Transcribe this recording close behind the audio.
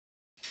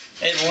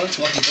Hey everyone,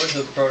 welcome to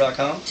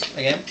hookapro.com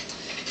again.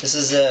 This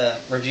is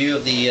a review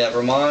of the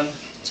Romman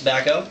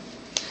tobacco.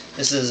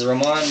 This is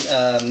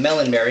Romman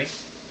melon berry.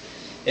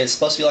 It's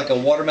supposed to be like a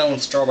watermelon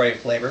strawberry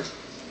flavor.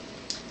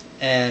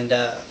 And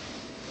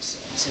let's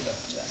see about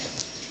the tobacco.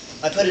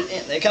 I put it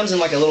in. It comes in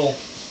like a little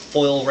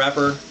foil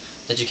wrapper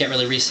that you can't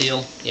really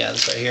reseal. Yeah,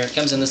 this right here. It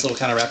comes in this little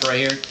kind of wrapper right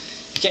here.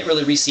 You can't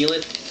really reseal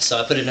it, so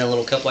I put it in a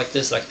little cup like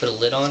this that I can put a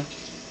lid on.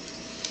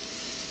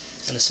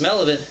 And the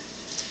smell of it.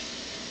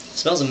 It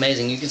smells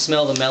amazing. You can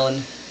smell the melon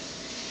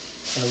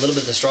and a little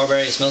bit of the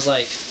strawberry. It smells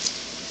like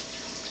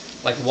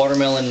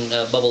watermelon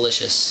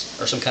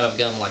bubblicious or some kind of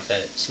gum like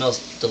that. It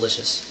smells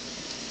delicious.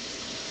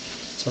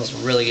 It smells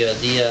really good.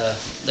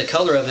 The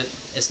color of it,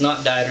 it's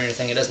not dyed or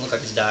anything. It doesn't look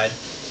like it's dyed.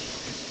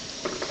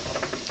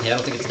 Yeah, I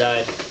don't think it's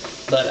dyed.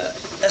 But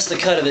that's the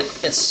cut of it.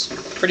 It's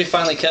pretty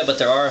finely cut, but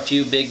there are a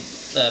few big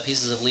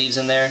pieces of leaves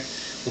in there.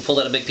 We pulled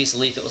out a big piece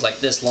of leaf. It was like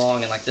this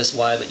long and like this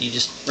wide, but you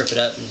just rip it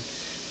up and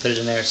put it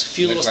in there. It's a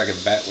few looks like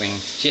a bat wing.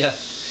 Yeah,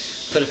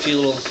 put a few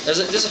little. There's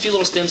a few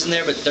little stems in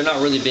there, but they're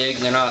not really big.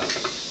 And they're not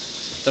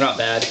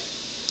bad.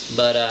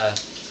 But it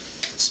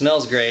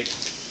smells great.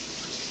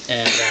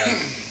 And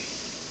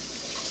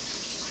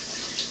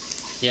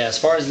yeah, as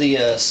far as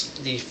the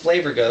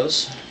flavor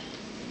goes.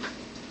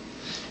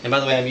 And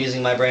by the way, I'm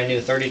using my brand new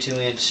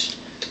 32-inch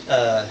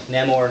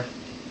Namor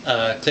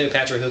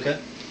Cleopatra hookah.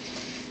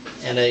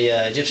 And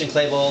a Egyptian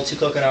clay bowl, 2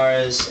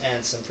 coconaras,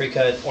 and some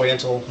pre-cut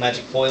Oriental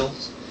magic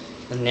foils.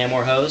 And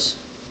Namor hose.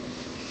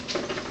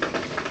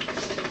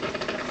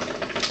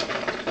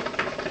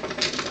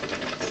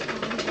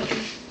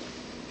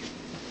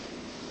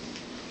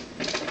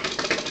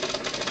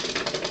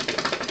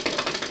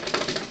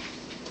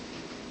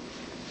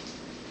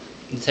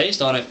 The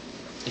taste on it,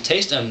 it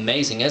tastes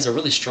amazing. It has a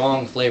really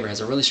strong flavor. It has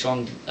a really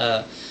strong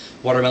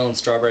watermelon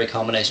strawberry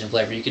combination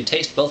flavor. You can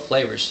taste both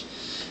flavors.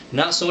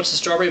 Not so much the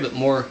strawberry, but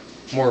more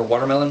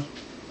watermelon.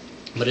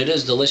 But it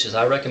is delicious.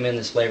 I recommend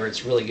this flavor.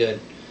 It's really good.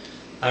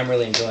 I'm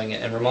really enjoying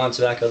it. And Romman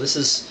tobacco, this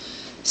is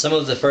some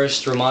of the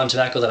first Romman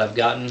tobacco that I've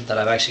gotten, that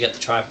I've actually got to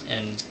try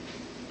and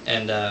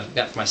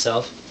got for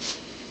myself.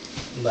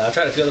 But I've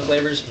tried a few other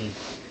flavors,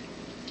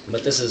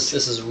 but this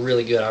is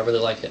really good. I really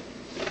like it.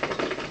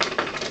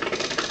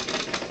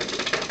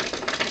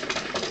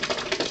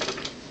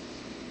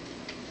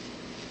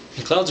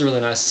 The clouds are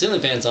really nice. The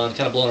ceiling fan's on,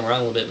 kind of blowing them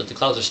around a little bit, but the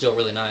clouds are still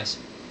really nice.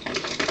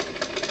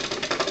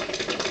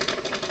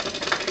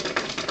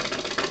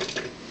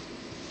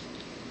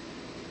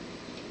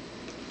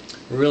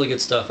 Really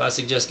good stuff. I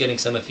suggest getting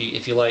some if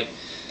you like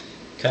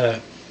kind of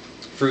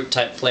fruit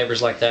type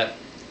flavors like that.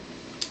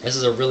 This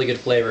is a really good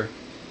flavor,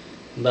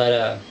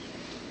 but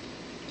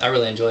I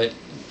really enjoy it.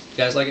 You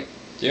guys like it?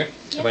 Yeah.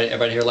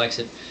 Everybody here likes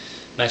it.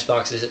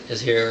 Matchbox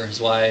is here. His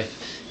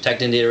wife,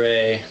 Tacked India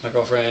Ray, my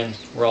girlfriend.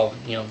 We're all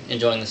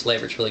enjoying this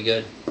flavor. It's really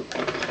good.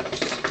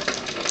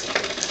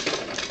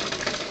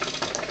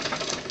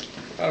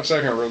 That looks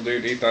like a real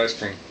dude eat ice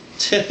cream.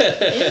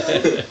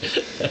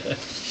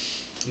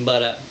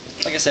 But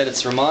like I said,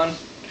 it's Romman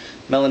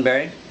melon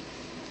berry,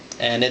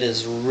 and it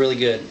is really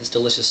good. It's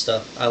delicious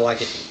stuff. I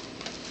like it.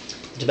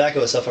 The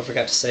tobacco itself, I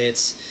forgot to say,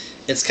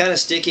 it's kind of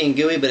sticky and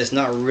gooey, but it's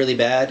not really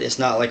bad. It's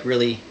not like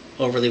really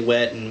overly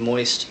wet and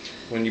moist.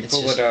 When you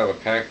pull it out of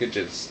the package,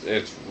 it's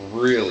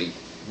really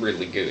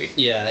gooey.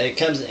 Yeah,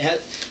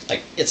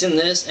 it's in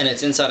this, and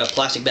it's inside a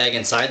plastic bag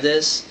inside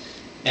this,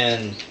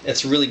 and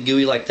it's really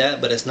gooey like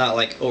that, but it's not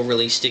like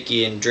overly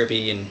sticky and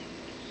drippy, and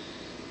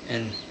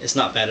it's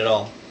not bad at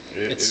all.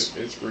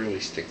 It's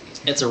really sticky.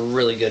 It's a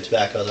really good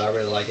tobacco, though. I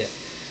really like it.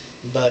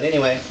 But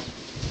anyway,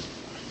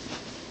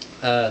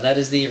 that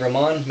is the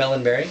Romman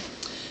melon berry,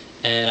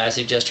 and I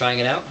suggest trying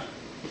it out.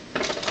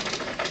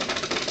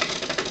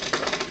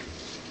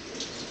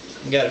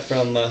 We got it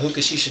from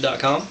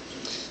hookashisha.com.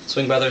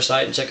 Swing by their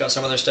site and check out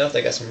some of their stuff.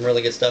 They got some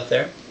really good stuff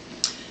there.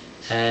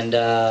 And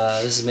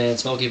this has been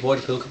Smokey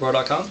Boyd for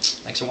hookapro.com.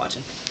 Thanks for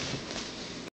watching.